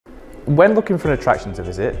When looking for an attraction to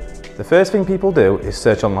visit, the first thing people do is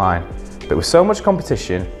search online. But with so much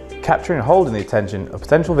competition, capturing and holding the attention of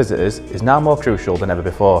potential visitors is now more crucial than ever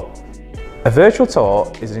before. A virtual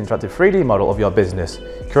tour is an interactive 3D model of your business,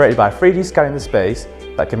 created by 3D scanning the space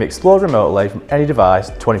that can be explored remotely from any device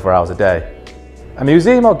 24 hours a day. A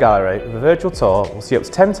museum or gallery with a virtual tour will see up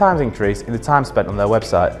to 10 times increase in the time spent on their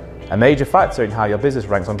website, a major factor in how your business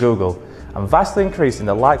ranks on Google, and vastly increasing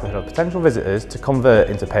the likelihood of potential visitors to convert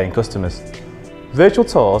into paying customers. Virtual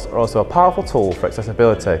tours are also a powerful tool for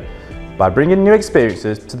accessibility by bringing new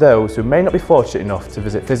experiences to those who may not be fortunate enough to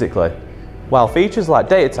visit physically, while features like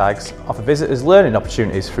data tags offer visitors learning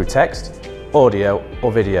opportunities through text, audio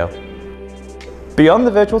or video. Beyond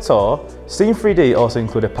the virtual tour, Scene3D also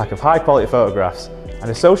include a pack of high-quality photographs and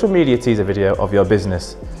a social media teaser video of your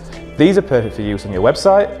business. These are perfect for use on your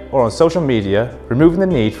website or on social media, removing the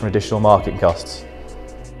need for additional marketing costs.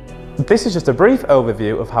 This is just a brief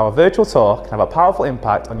overview of how a virtual tour can have a powerful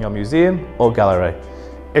impact on your museum or gallery.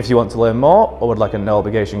 If you want to learn more or would like a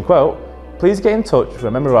no-obligation quote, please get in touch with a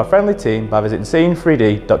member of our friendly team by visiting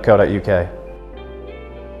Scene3D.co.uk.